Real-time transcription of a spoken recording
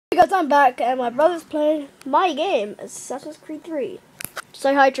Hey guys, I'm back and my brother's playing my game, Assassin's Creed 3.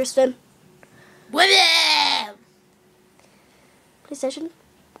 Say hi, Tristan. What up? PlayStation.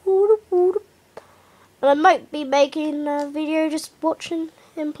 And I might be making a video just watching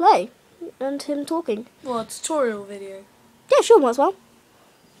him play and him talking. Well, a tutorial video. Yeah, sure, might as well.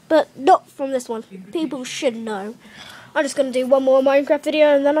 But not from this one. People should know. I'm just going to do one more Minecraft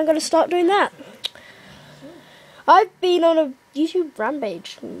video and then I'm going to start doing that. I've been on a YouTube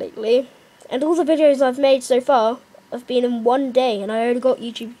rampage lately. And all the videos I've made so far have been in one day, and I only got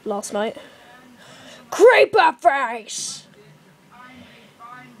YouTube last night. Creeper face!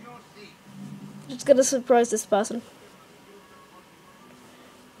 Just gonna surprise this person.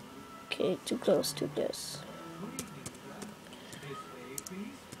 Okay, too close to this.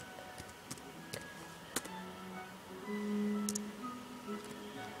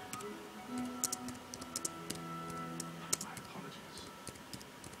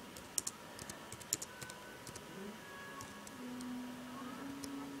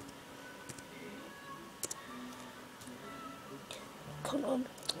 Come on,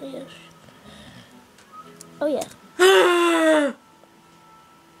 yes. Oh yeah.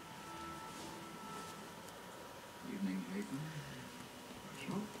 Evening, Hayden.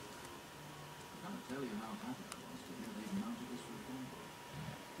 Sure. I can't tell you how happy I was to hear they've mounted this reform.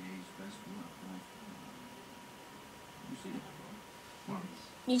 Gay's best work right now. You seen it before?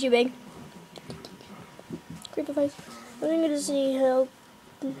 YouTubing. Creeper face. I'm gonna see how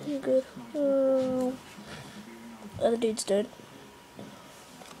good other dudes did.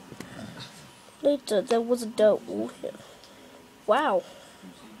 Later, there was a dirt wall here. Wow.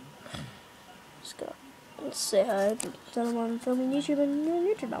 Let's say hi to someone filming YouTube and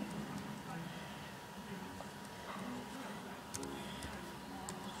YouTube now.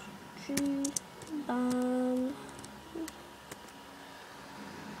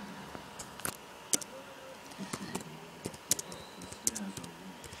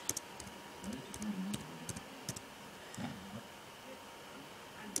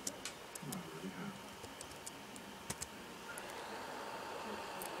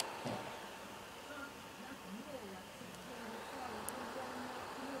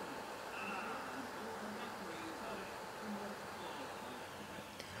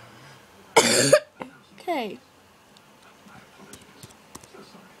 Okay.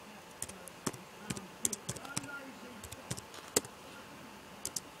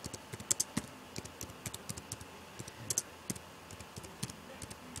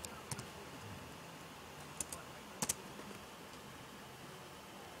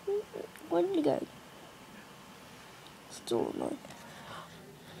 Where did he go? Still online.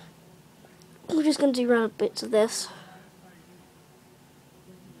 We're just gonna do round bits of this.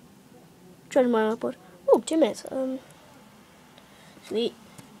 Trying to my iPod. Oh, 2 minutes. Sweet.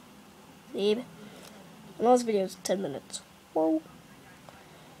 Leave. The last video was 10 minutes. Whoa.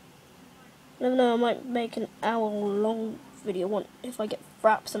 Never know, I might make an hour-long video one if I get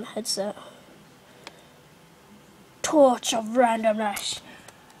fraps and headset. Torch of randomness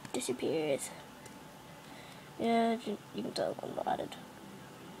disappears. Yeah, you can tell I'm not added.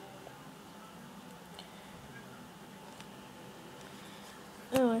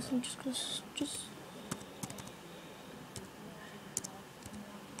 Anyways, I'm just gonna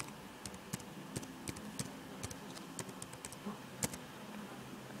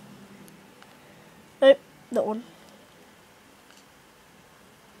nope, that one.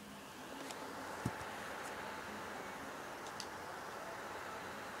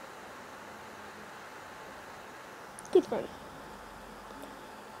 Good friend.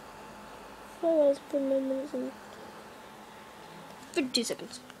 4 hours, 49 minutes and 52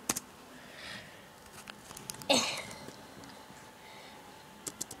 seconds.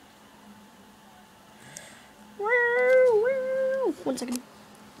 One second.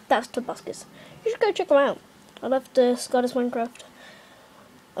 That's Tobuscus. You should go check him out. I left the Scottish Minecraft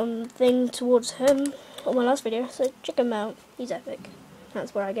thing towards him on my last video, so check him out. He's epic.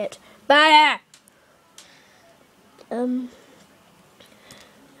 That's where I get better.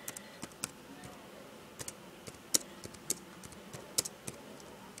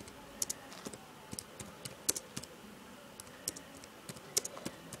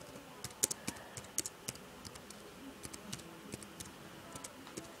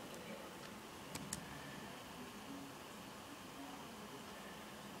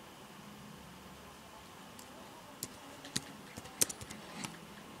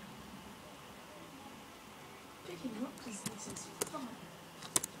 Picking up this is fun.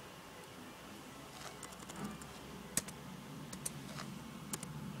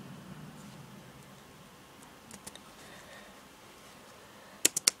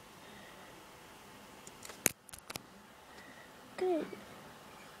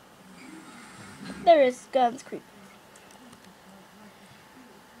 There is Guns Creep.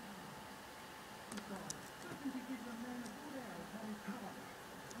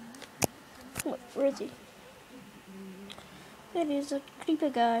 What, where is he? It is a creeper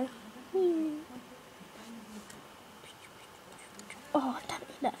guy. Whee. Oh, damn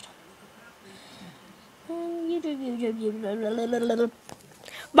it, left.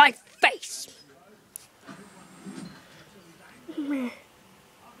 My face!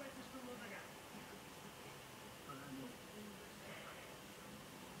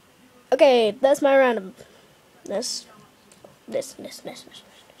 Okay, that's my random. This. Yes.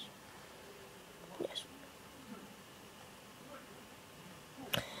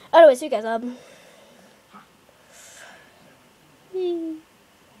 Anyway, so you guys,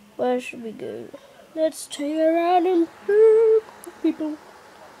 where should we go? Let's take a random people.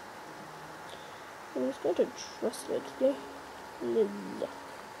 I'm just going to trust it. Yeah. Liz.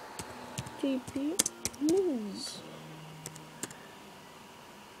 TP. Liz.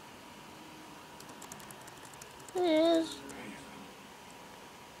 Yes.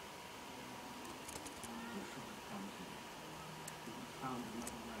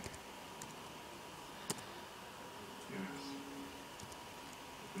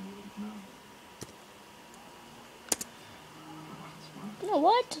 No,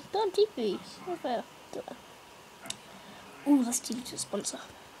 what? Don't TP. Okay. Ooh, let's TP to a sponsor.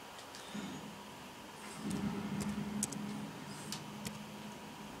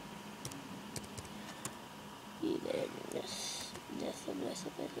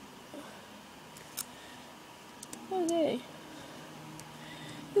 Okay.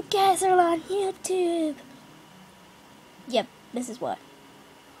 You guys are on YouTube. Yep, this is why.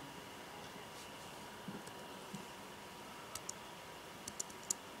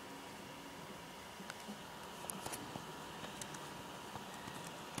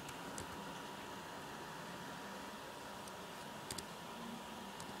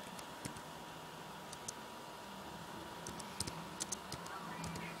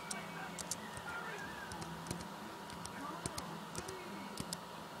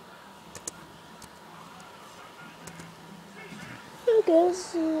 I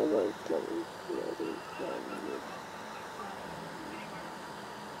guess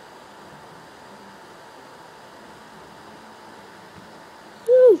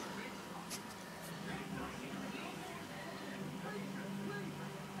Woo.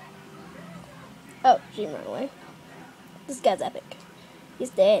 Oh, she ran away. This guy's epic. He's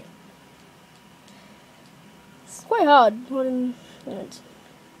dead. It's quite hard. God,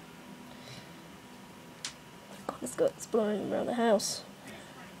 let's go exploring around the house.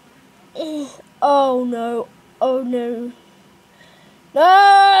 Oh no. Oh no.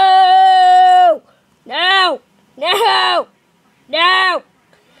 No! No! No! No!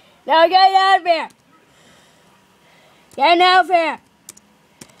 No, get out of here! Get out of here!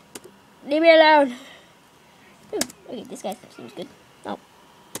 Leave me alone. Ooh, okay, this guy seems good. Oh,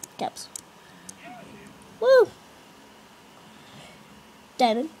 caps. Woo!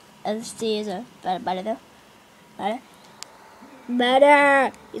 Diamond. Let's see, is a butter though. Butter.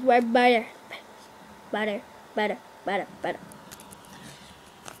 Butter! He's wearing butter. Butter.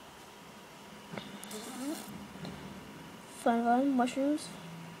 Fun mushrooms.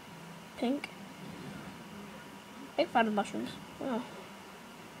 Pink. Big fan of mushrooms. Oh.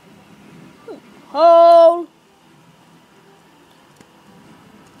 Hole!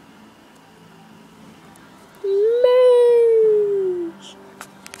 Maze!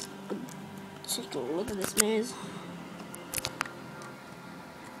 Take a look at this maze.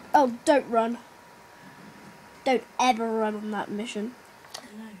 Oh, don't run. Don't ever run on that mission.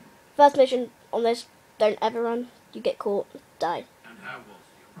 First mission on this, don't ever run. You get caught, die. And how was it?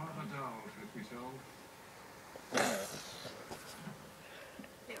 Rather dull, truth be told.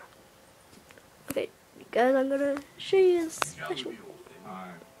 Okay, guys, I'm gonna show you a special.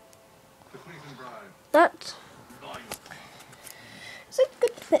 That. It's a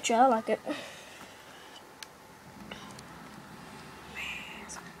good picture, I like it.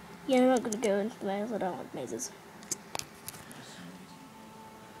 Yeah, I'm not gonna go into the maze, I don't like mazes.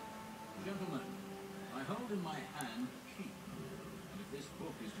 Gentlemen, I hold in my hand a key. And if this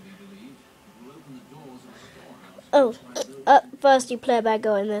book is to be believed, it will open the doors of a storehouse. Oh, first you play a bad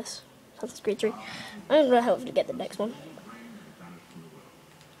guy in this. Assassin's Creed 3. I'm gonna help you to get the next one. Do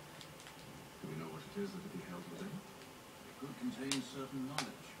we know what it is that it beheld within? It could contain certain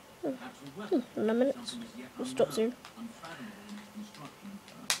knowledge. Perhaps a weapon. In a minute. We'll stop soon. Unfathomable in its construction and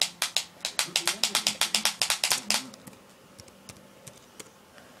purpose. It could be everything.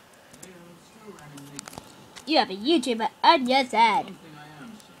 They are still running leaks. You have a YouTuber on your side. One thing I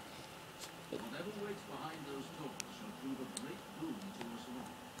am certain. Whatever way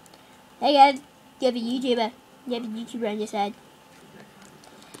Hey guys, you have a YouTuber. You have a YouTuber on your side.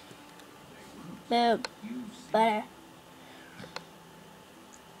 Boom. Butter.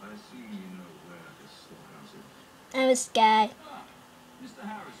 I see you know where this storehouse is. I'm a Sky. Ah, Mr.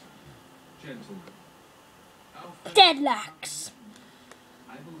 Harrison. Gentlemen. Alfred. Deadlocks.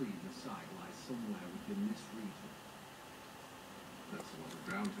 I believe the site lies somewhere within this region. That's a lot of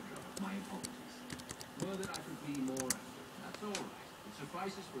ground to cover. My apologies. Were that I could be more active. That's all right. It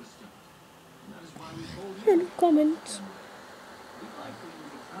suffices for a start. And that is why we called you. In comments. We'd like for you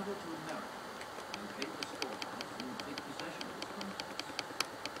to travel to America and take the storehouse and take possession of its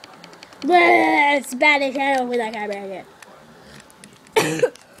contents. Spanish, I don't feel like I'm again.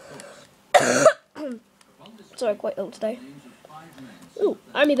 Sorry, quite ill today. Ooh,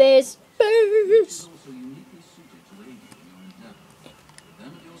 army base. Base.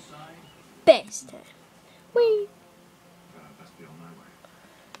 Base time. Whee.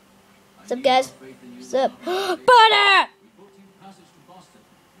 What's up, guys? What's up? Butter!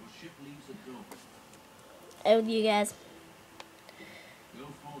 I love you guys.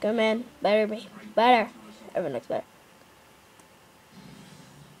 Go, man. Better me. Better. Everyone looks better.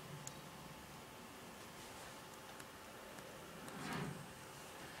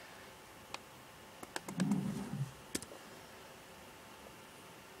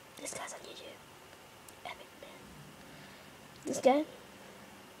 This guy's on YouTube. Epic man. This guy.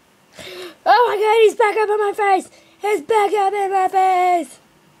 Oh my god, he's back up in my face! He's back up in my face!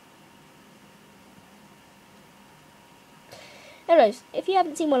 Anyways, if you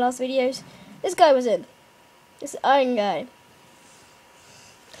haven't seen my last videos, this guy was in. This iron guy.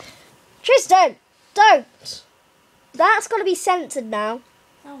 Tristan! Don't! That's gotta be censored now.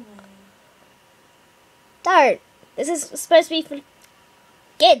 Oh, Don't! This is supposed to be for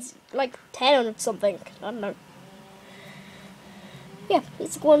kids, like 10 or something. I don't know. Yeah,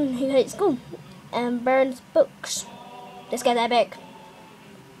 he's the one who hates school and burns books. This guy's epic.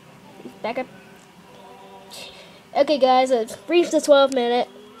 He's back up. Okay, guys, it's reached the 12 minute.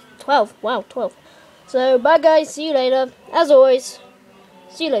 12, wow, 12. So, bye, guys. See you later. As always,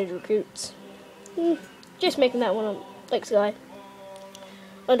 see you later, recruits. Just making that one up. Like Sky.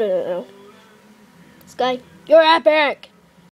 I don't know. Sky, you're epic!